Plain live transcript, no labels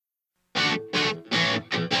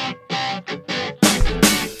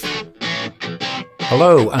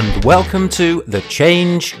Hello and welcome to The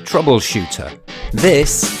Change Troubleshooter.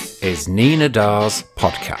 This is Nina Dar's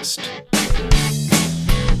podcast.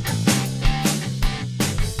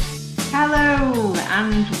 Hello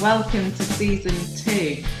and welcome to season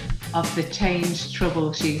 2 of The Change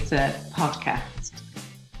Troubleshooter podcast.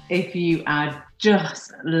 If you are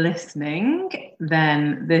just listening,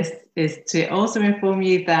 then this is to also inform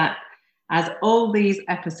you that as all these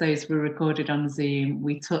episodes were recorded on Zoom,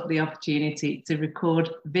 we took the opportunity to record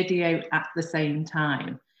video at the same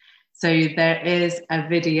time. So there is a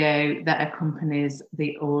video that accompanies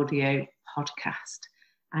the audio podcast,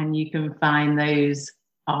 and you can find those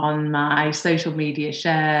on my social media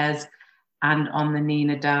shares and on the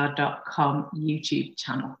ninadar.com YouTube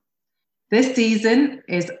channel. This season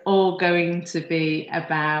is all going to be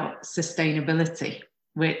about sustainability,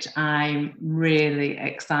 which I'm really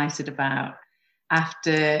excited about.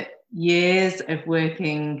 After years of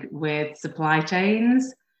working with supply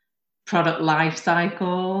chains, product life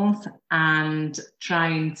cycles, and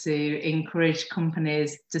trying to encourage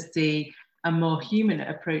companies to see a more human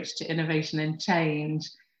approach to innovation and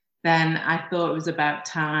change, then I thought it was about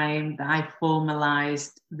time that I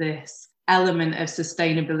formalized this element of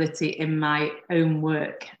sustainability in my own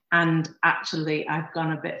work. And actually, I've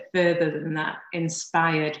gone a bit further than that,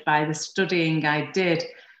 inspired by the studying I did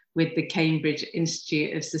with the Cambridge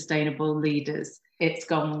Institute of Sustainable Leaders. It's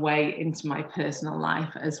gone way into my personal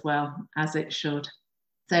life as well, as it should.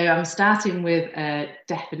 So I'm starting with a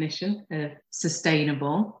definition of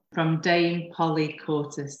sustainable from Dame Polly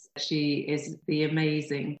Courtis. She is the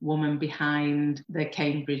amazing woman behind the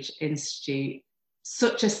Cambridge Institute.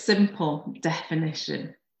 Such a simple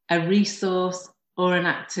definition: a resource or an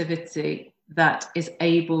activity that is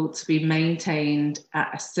able to be maintained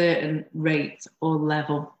at a certain rate or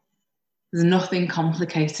level. There's nothing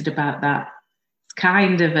complicated about that. It's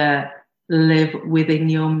kind of a live within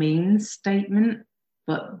your means statement,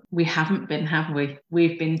 but we haven't been, have we?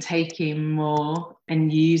 We've been taking more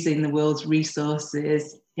and using the world's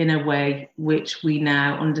resources in a way which we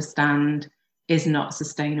now understand is not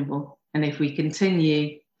sustainable. And if we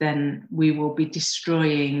continue, then we will be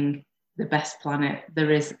destroying the best planet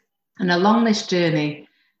there is. And along this journey,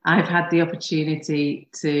 I've had the opportunity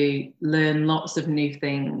to learn lots of new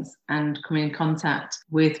things and come in contact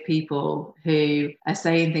with people who are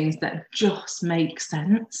saying things that just make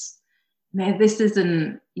sense. Now, this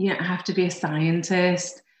isn't, you don't have to be a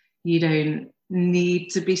scientist. You don't need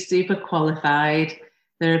to be super qualified.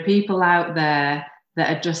 There are people out there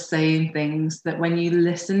that are just saying things that when you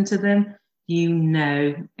listen to them, you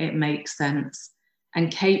know it makes sense. And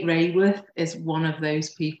Kate Raworth is one of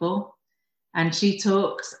those people. And she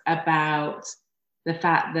talks about the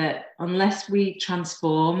fact that unless we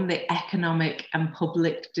transform the economic and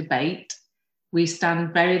public debate, we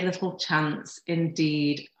stand very little chance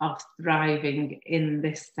indeed of thriving in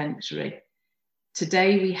this century.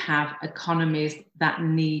 Today we have economies that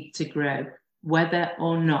need to grow, whether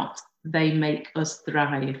or not they make us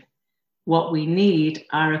thrive. What we need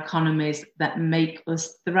are economies that make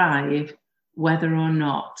us thrive, whether or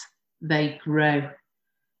not they grow.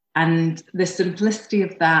 And the simplicity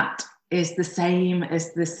of that is the same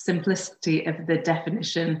as the simplicity of the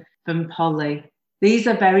definition from Polly. These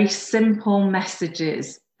are very simple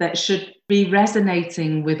messages that should be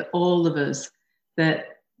resonating with all of us, that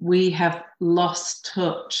we have lost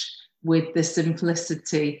touch with the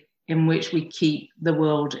simplicity in which we keep the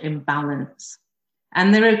world in balance.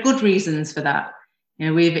 And there are good reasons for that. You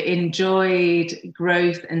know, we've enjoyed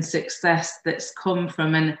growth and success that's come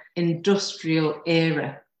from an industrial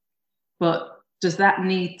era. But does that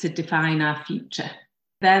need to define our future?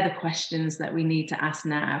 They're the questions that we need to ask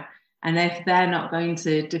now. And if they're not going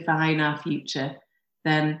to define our future,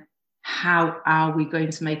 then how are we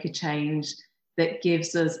going to make a change that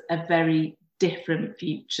gives us a very different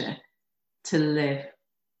future to live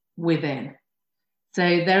within? So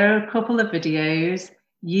there are a couple of videos.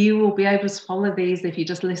 You will be able to follow these if you're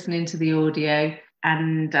just listening to the audio.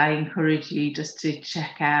 And I encourage you just to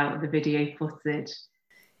check out the video footage.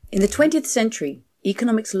 In the 20th century,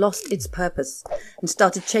 economics lost its purpose and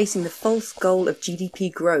started chasing the false goal of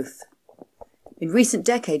GDP growth. In recent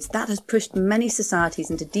decades, that has pushed many societies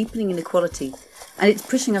into deepening inequality, and it's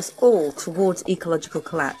pushing us all towards ecological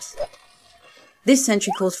collapse. This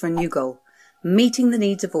century calls for a new goal, meeting the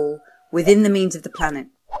needs of all within the means of the planet.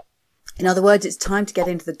 In other words, it's time to get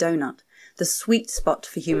into the donut, the sweet spot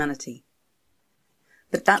for humanity.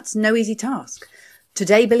 But that's no easy task.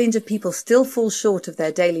 Today, billions of people still fall short of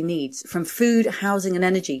their daily needs, from food, housing and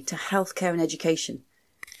energy to healthcare and education.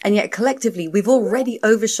 And yet collectively, we've already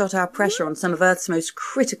overshot our pressure on some of Earth's most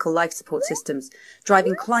critical life support systems,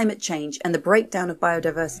 driving climate change and the breakdown of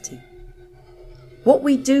biodiversity. What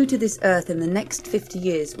we do to this Earth in the next 50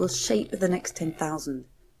 years will shape the next 10,000.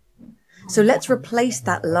 So let's replace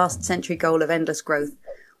that last century goal of endless growth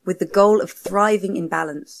with the goal of thriving in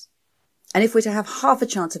balance. And if we're to have half a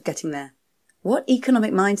chance of getting there, what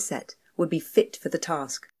economic mindset would be fit for the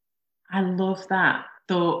task? I love that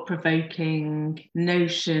thought-provoking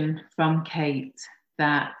notion from Kate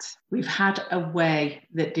that we've had a way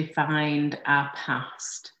that defined our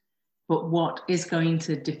past, but what is going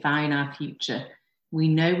to define our future? We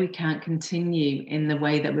know we can't continue in the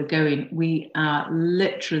way that we're going. We are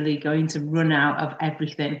literally going to run out of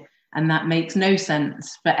everything, and that makes no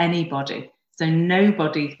sense for anybody. So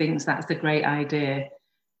nobody thinks that's a great idea,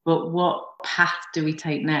 but what path do we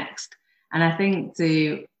take next? And I think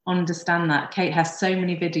to understand that, Kate has so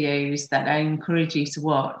many videos that I encourage you to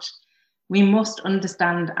watch. We must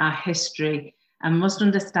understand our history and must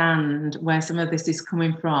understand where some of this is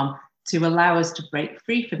coming from to allow us to break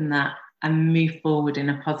free from that and move forward in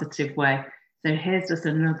a positive way. So here's just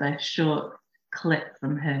another short clip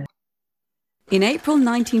from her. In April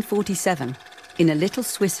 1947, in a little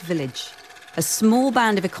Swiss village, a small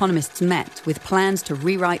band of economists met with plans to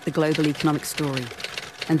rewrite the global economic story,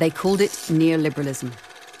 and they called it neoliberalism.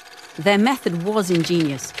 Their method was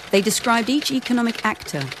ingenious. They described each economic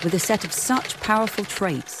actor with a set of such powerful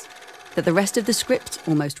traits that the rest of the script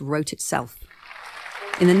almost wrote itself.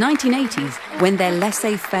 In the 1980s, when their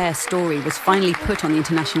laissez-faire story was finally put on the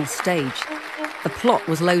international stage, the plot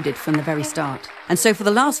was loaded from the very start. And so for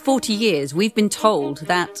the last 40 years, we've been told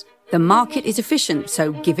that the market is efficient,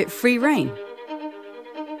 so give it free rein.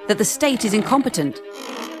 That the state is incompetent,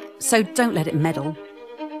 so don't let it meddle.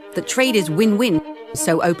 That trade is win-win,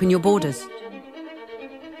 so open your borders.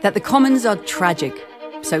 That the commons are tragic,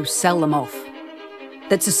 so sell them off.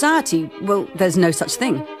 That society, well, there's no such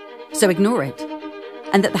thing, so ignore it.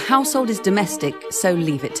 And that the household is domestic, so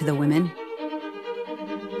leave it to the women.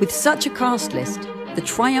 With such a cast list, the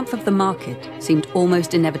triumph of the market seemed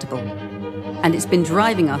almost inevitable, and it's been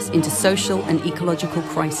driving us into social and ecological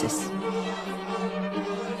crisis.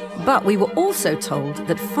 But we were also told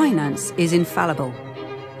that finance is infallible,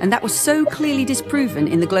 and that was so clearly disproven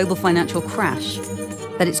in the global financial crash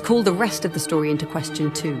that it's called the rest of the story into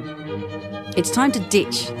question too. It's time to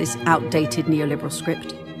ditch this outdated neoliberal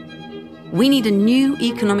script. We need a new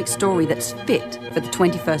economic story that's fit for the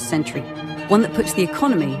 21st century, one that puts the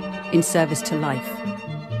economy in service to life.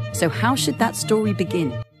 So how should that story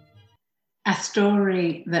begin? A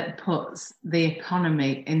story that puts the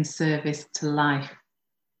economy in service to life.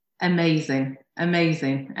 Amazing,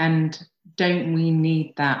 amazing. And don't we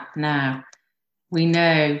need that now? We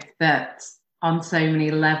know that on so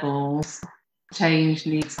many levels, change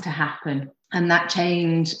needs to happen. And that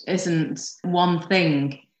change isn't one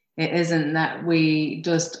thing. It isn't that we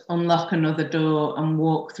just unlock another door and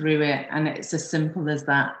walk through it, and it's as simple as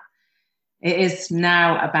that. It is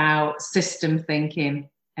now about system thinking.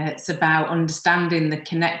 It's about understanding the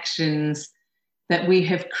connections that we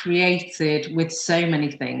have created with so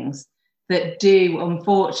many things that do,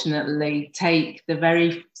 unfortunately, take the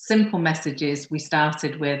very simple messages we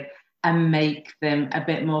started with and make them a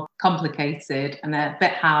bit more complicated and a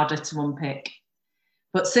bit harder to unpick.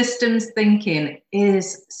 But systems thinking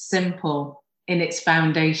is simple in its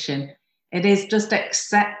foundation. It is just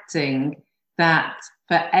accepting that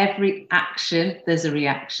for every action, there's a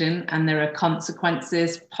reaction and there are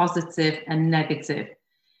consequences, positive and negative.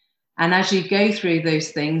 And as you go through those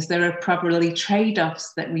things, there are probably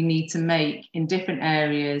trade-offs that we need to make in different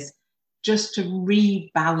areas just to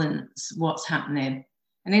rebalance what's happening.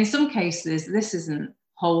 And in some cases, this isn't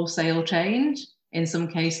wholesale change. In some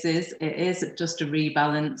cases, it is just a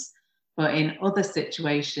rebalance, but in other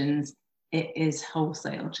situations, it is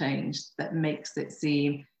wholesale change that makes it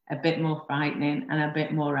seem a bit more frightening and a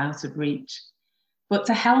bit more out of reach. But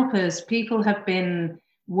to help us, people have been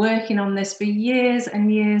working on this for years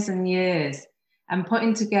and years and years and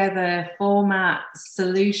putting together formats,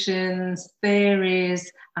 solutions,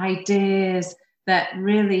 theories, ideas that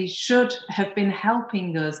really should have been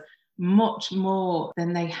helping us much more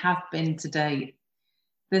than they have been to date.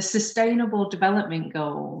 The Sustainable Development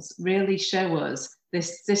Goals really show us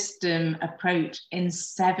this system approach in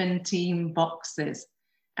 17 boxes,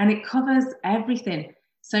 and it covers everything.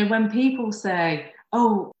 So when people say,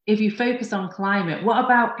 oh, if you focus on climate, what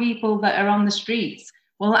about people that are on the streets?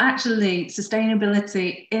 Well, actually,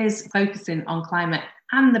 sustainability is focusing on climate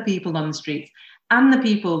and the people on the streets and the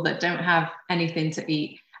people that don't have anything to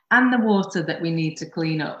eat and the water that we need to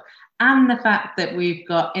clean up and the fact that we've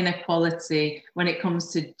got inequality when it comes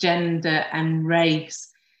to gender and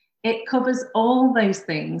race. It covers all those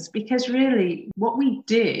things because really what we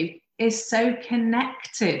do is so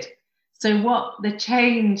connected. So what the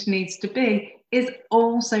change needs to be is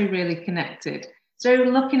also really connected. So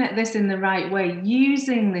looking at this in the right way,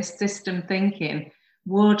 using this system thinking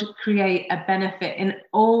would create a benefit in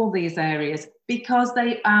all these areas because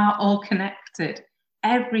they are all connected.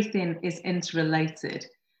 Everything is interrelated.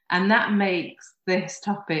 And that makes this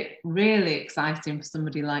topic really exciting for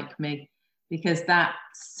somebody like me, because that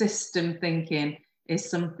system thinking is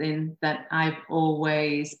something that I've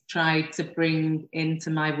always tried to bring into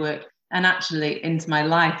my work and actually into my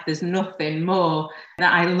life. There's nothing more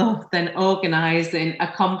that I love than organising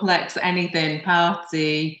a complex anything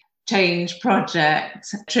party, change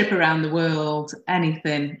project, trip around the world,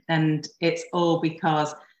 anything. And it's all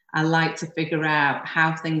because I like to figure out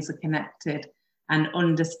how things are connected and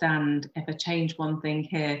understand if I change one thing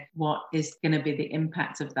here, what is going to be the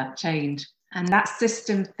impact of that change. And that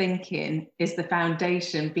system thinking is the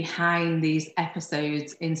foundation behind these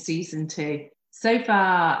episodes in season 2. So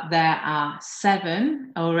far, there are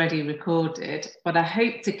 7 already recorded, but I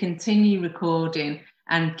hope to continue recording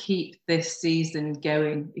and keep this season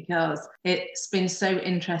going because it's been so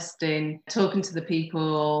interesting talking to the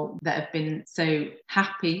people that have been so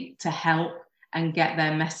happy to help and get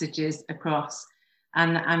their messages across.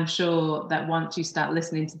 And I'm sure that once you start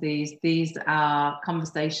listening to these are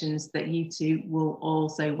conversations that you two will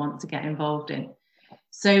also want to get involved in.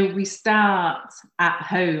 So we start at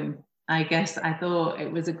home. I guess I thought it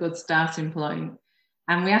was a good starting point.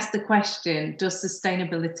 And we asked the question, does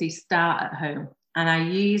sustainability start at home? And I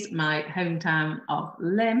use my hometown of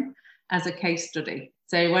Lymm as a case study.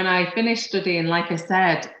 So when I finished studying, like I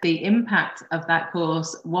said, the impact of that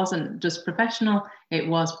course wasn't just professional, it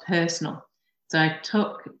was personal. So I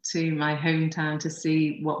took to my hometown to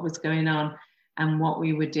see what was going on and what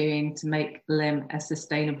we were doing to make Lymm a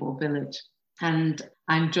sustainable village. And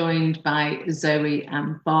I'm joined by Zoe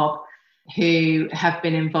and Bob, who have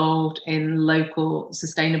been involved in local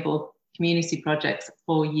sustainable community projects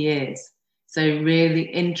for years. So really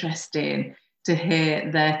interesting to hear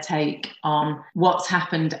their take on what's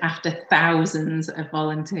happened after thousands of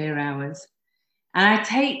volunteer hours. And I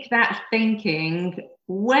take that thinking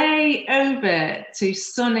way over to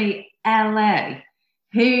sunny LA,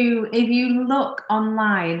 who, if you look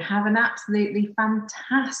online, have an absolutely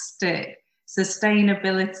fantastic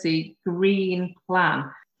sustainability green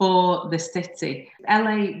plan for the city.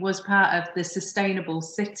 LA was part of the Sustainable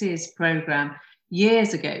Cities programme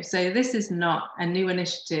years ago. So this is not a new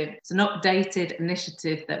initiative. It's an updated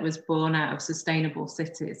initiative that was born out of Sustainable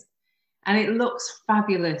Cities. And it looks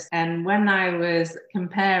fabulous. And when I was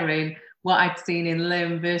comparing what I'd seen in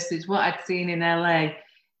Lymm versus what I'd seen in LA,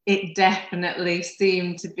 it definitely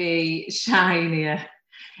seemed to be shinier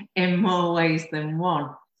in more ways than one.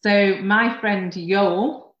 So my friend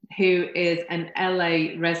Yoel, who is an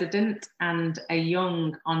LA resident and a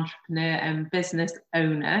young entrepreneur and business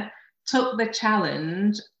owner, took the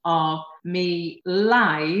challenge of me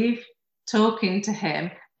live talking to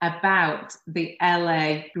him about the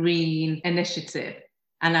LA Green Initiative.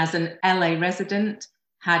 And as an LA resident,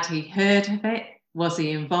 had he heard of it? Was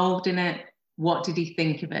he involved in it? What did he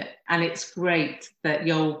think of it? And it's great that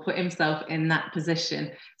Yoel put himself in that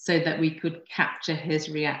position so that we could capture his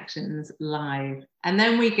reactions live. And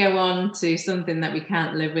then we go on to something that we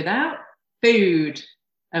can't live without, food.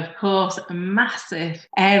 Of course, a massive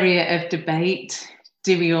area of debate.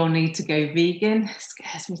 Do we all need to go vegan? It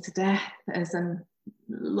scares me to death as I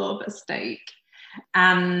love a steak.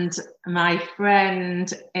 And my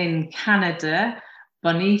friend in Canada,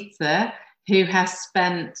 Bonita, who has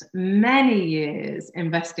spent many years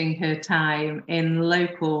investing her time in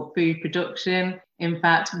local food production, in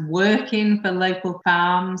fact, working for local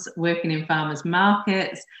farms, working in farmers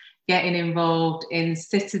markets, getting involved in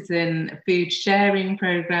citizen food sharing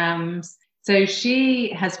programs. So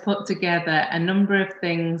she has put together a number of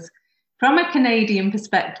things from a Canadian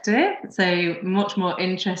perspective, so much more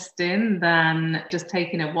interesting than just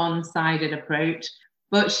taking a one-sided approach.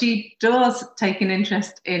 But she does take an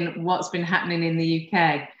interest in what's been happening in the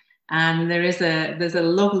UK. And there's a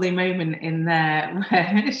lovely moment in there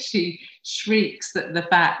where she shrieks at the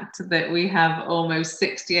fact that we have almost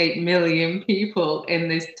 68 million people in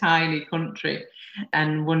this tiny country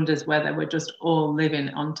and wonders whether we're just all living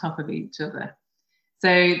on top of each other.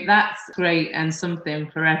 So that's great and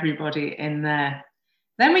something for everybody in there.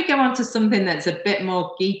 Then we go on to something that's a bit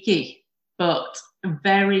more geeky, but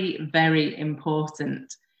very, very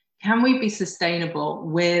important. Can we be sustainable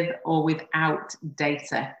with or without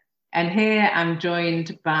data? And here I'm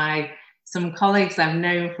joined by some colleagues I've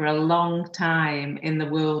known for a long time in the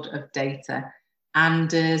world of data,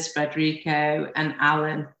 Anders, Federico, and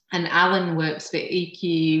Alan. And Alan works for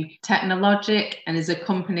EQ Technologic and is a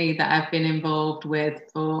company that I've been involved with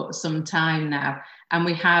for some time now. And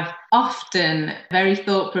we have often very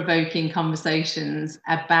thought-provoking conversations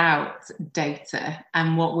about data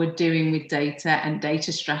and what we're doing with data and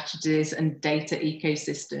data strategies and data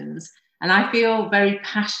ecosystems. And I feel very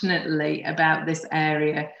passionately about this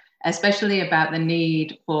area, especially about the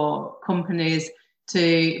need for companies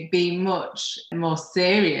to be much more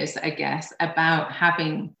serious, I guess, about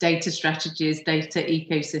having data strategies, data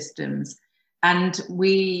ecosystems. And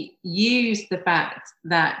we use the fact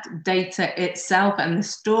that data itself and the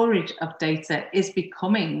storage of data is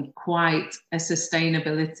becoming quite a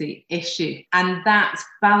sustainability issue. And that's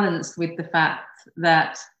balanced with the fact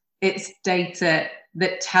that it's data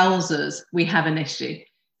that tells us we have an issue.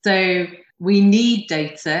 So we need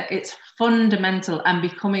data. It's fundamental and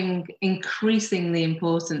becoming increasingly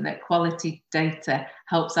important that quality data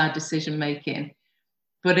helps our decision making.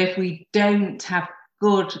 But if we don't have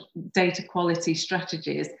good data quality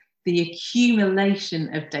strategies, the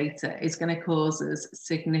accumulation of data is going to cause us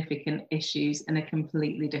significant issues in a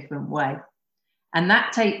completely different way. And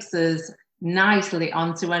that takes us nicely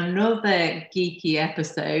onto another geeky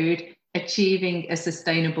episode, Achieving a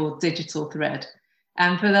Sustainable Digital Thread.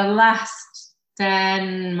 And for the last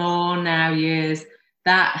 10 more now years,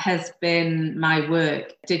 that has been my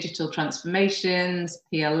work, digital transformations,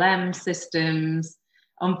 PLM systems.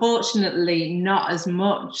 Unfortunately, not as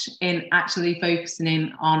much in actually focusing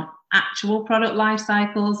in on actual product life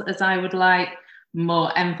cycles as I would like,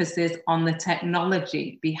 more emphasis on the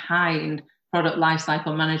technology behind product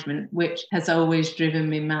lifecycle management, which has always driven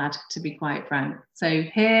me mad, to be quite frank. So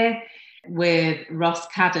here with Ross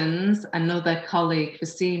Caddens, another colleague for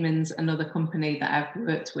Siemens, another company that I've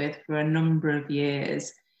worked with for a number of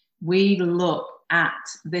years, we look at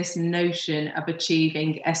this notion of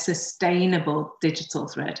achieving a sustainable digital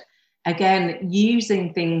thread. Again,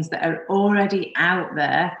 using things that are already out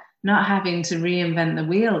there, not having to reinvent the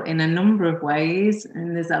wheel in a number of ways.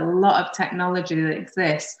 And there's a lot of technology that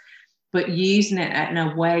exists, but using it in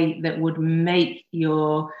a way that would make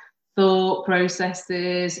your thought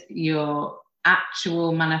processes, your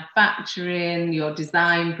actual manufacturing, your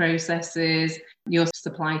design processes, your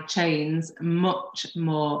supply chains much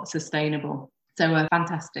more sustainable. So a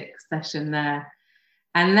fantastic session there.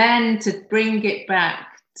 And then to bring it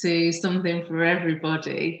back to something for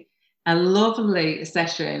everybody, a lovely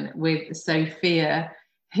session with Sophia,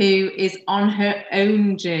 who is on her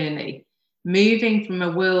own journey, moving from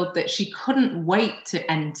a world that she couldn't wait to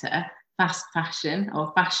enter, fast fashion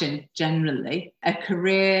or fashion generally, a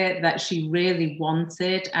career that she really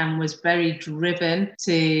wanted and was very driven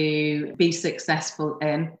to be successful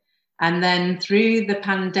in. And then through the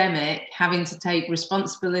pandemic, having to take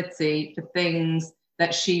responsibility for things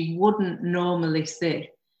that she wouldn't normally see,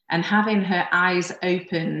 and having her eyes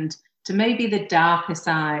opened to maybe the darker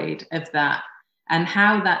side of that and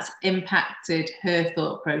how that's impacted her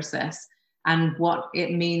thought process and what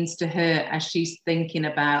it means to her as she's thinking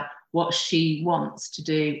about what she wants to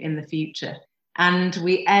do in the future. And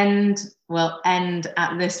we end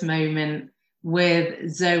at this moment with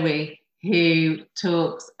Zoe, who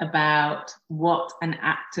talks about what an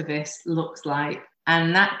activist looks like.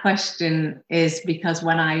 And that question is because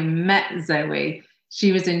when I met Zoe,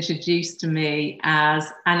 she was introduced to me as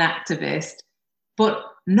an activist, but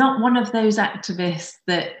not one of those activists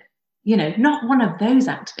that, not one of those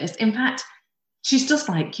activists. In fact, she's just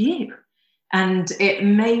like you. And it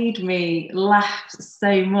made me laugh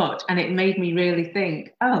so much. And it made me really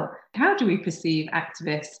think, how do we perceive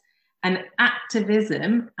activists? And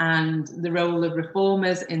activism and the role of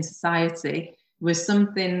reformers in society was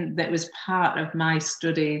something that was part of my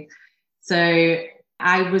study. So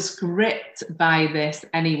I was gripped by this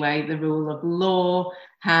anyway, the rule of law,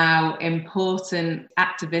 how important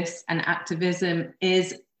activists and activism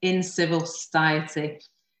is in civil society.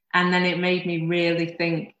 And then it made me really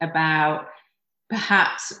think about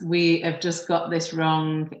perhaps we have just got this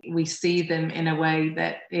wrong. We see them in a way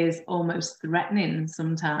that is almost threatening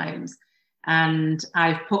sometimes. And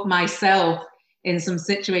I've put myself in some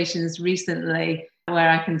situations recently where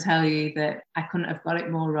I can tell you that I couldn't have got it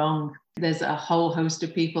more wrong. There's a whole host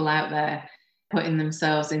of people out there putting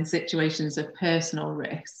themselves in situations of personal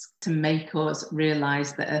risk to make us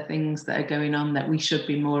realise that there are things that are going on that we should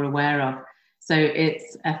be more aware of. So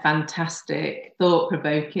it's a fantastic,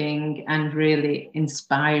 thought-provoking and really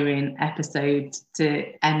inspiring episode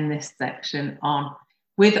to end this section on.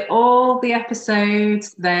 With all the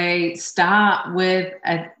episodes, they start with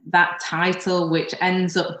that title, which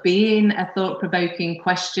ends up being a thought-provoking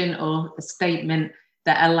question or a statement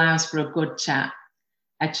that allows for a good chat.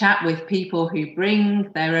 A chat with people who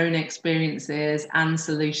bring their own experiences and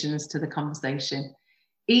solutions to the conversation.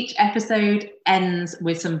 Each episode ends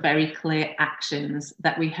with some very clear actions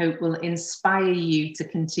that we hope will inspire you to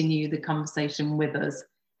continue the conversation with us.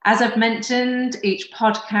 As I've mentioned, each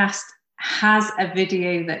podcast has a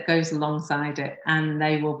video that goes alongside it, and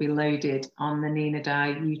they will be loaded on the Nina Dar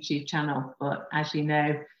YouTube channel. But as you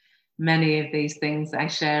know, many of these things I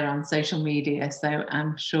share on social media, so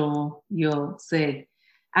I'm sure you'll see.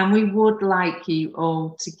 And we would like you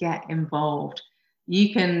all to get involved.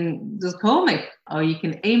 You can just call me, or you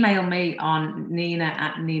can email me on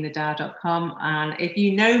nina@ninadar.com. And if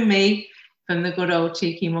you know me from the good old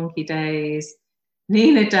Cheeky Monkey days,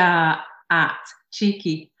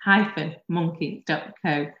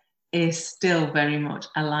 ninadar@cheeky-monkey.co is still very much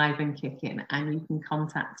alive and kicking, and you can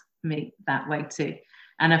contact me that way too.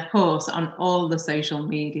 And of course, on all the social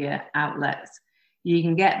media outlets, you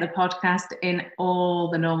can get the podcast in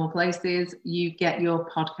all the normal places you get your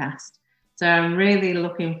podcast. So I'm really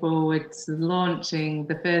looking forward to launching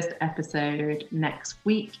the first episode next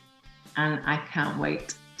week, and I can't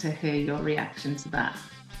wait to hear your reaction to that.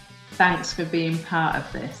 Thanks for being part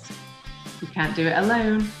of this. You can't do it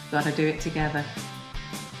alone, gotta do it together.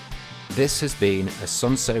 This has been a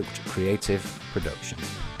Sun-Soaked Creative production.